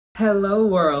Hello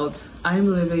world, I'm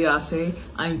Yacé,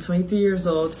 I'm 23 years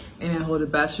old and I hold a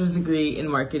bachelor's degree in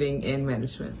marketing and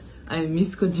management. I'm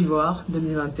Miss Côte d'Ivoire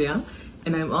 2021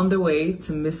 and I'm on the way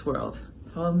to Miss World.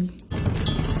 Follow me.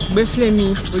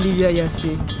 Beflemi, Olivia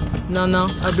Yacé. Nana,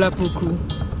 habla pouco.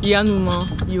 Yanuma,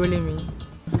 Yolemi.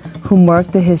 Who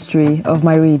marked the history of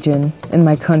my region and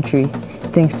my country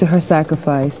thanks to her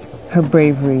sacrifice, her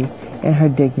bravery, and her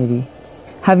dignity.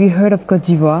 Have you heard of Côte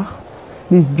d'Ivoire?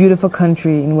 This beautiful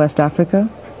country in West Africa,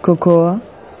 cocoa.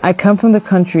 I come from the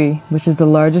country which is the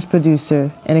largest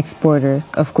producer and exporter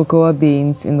of cocoa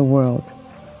beans in the world.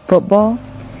 Football.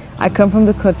 I come from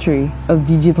the country of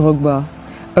Didier Drogba,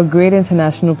 a great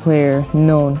international player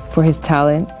known for his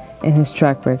talent and his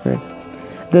track record.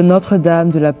 The Notre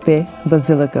Dame de la Paix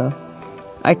Basilica.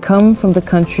 I come from the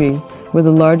country where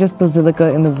the largest basilica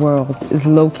in the world is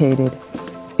located.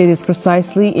 It is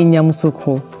precisely in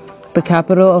Yamoussoukro, the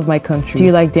capital of my country. Do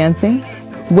you like dancing?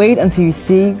 Wait until you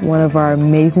see one of our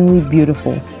amazingly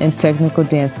beautiful and technical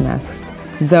dance masks.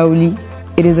 Zaouli.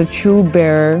 It is a true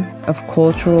bearer of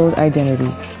cultural identity.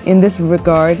 In this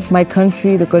regard, my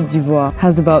country, the Côte d'Ivoire,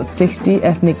 has about 60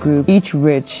 ethnic groups, each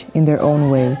rich in their own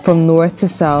way, from north to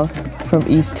south, from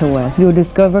east to west. You'll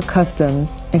discover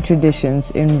customs and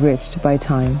traditions enriched by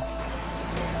time.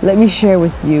 Let me share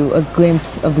with you a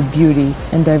glimpse of the beauty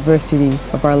and diversity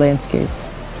of our landscapes.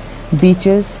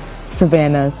 Beaches,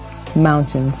 savannas,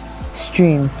 mountains,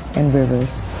 streams, and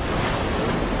rivers.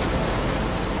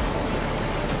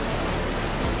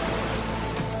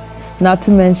 Not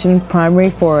to mention primary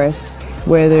forests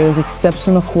where there is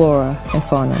exceptional flora and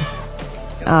fauna.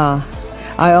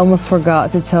 I almost forgot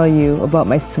to tell you about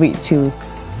my sweet tooth.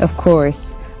 Of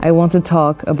course, I want to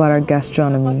talk about our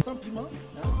gastronomy.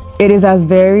 It is as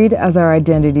varied as our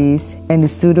identities and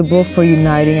is suitable for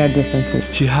uniting our differences.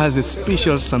 She has a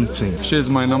special something. She's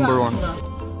my number one.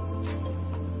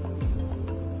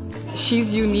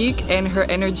 She's unique and her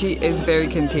energy is very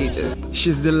contagious.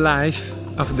 She's the life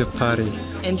of the party.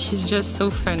 And she's just so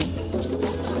funny.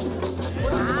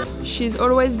 She's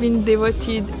always been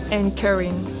devoted and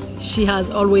caring. She has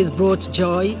always brought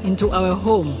joy into our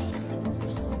home.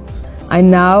 I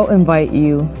now invite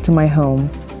you to my home,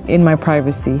 in my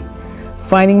privacy.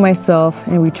 Finding myself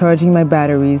and recharging my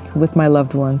batteries with my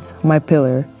loved ones, my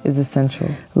pillar, is essential.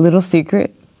 Little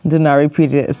secret, do not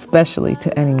repeat it especially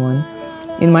to anyone.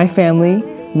 In my family,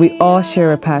 we all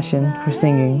share a passion for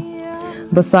singing.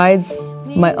 Besides,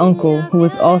 my uncle, who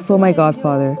is also my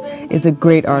godfather, is a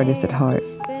great artist at heart.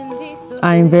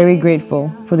 I am very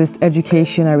grateful for this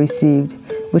education I received,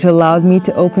 which allowed me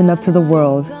to open up to the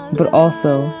world, but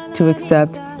also to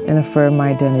accept and affirm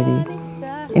my identity.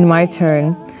 In my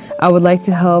turn, I would like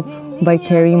to help by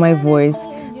carrying my voice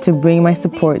to bring my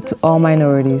support to all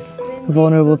minorities,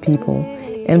 vulnerable people,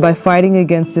 and by fighting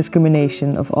against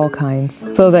discrimination of all kinds,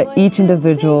 so that each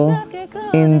individual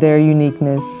in their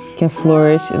uniqueness can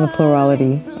flourish in the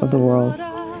plurality of the world.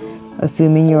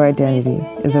 Assuming your identity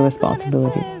is a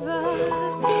responsibility.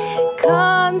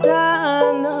 Calm down.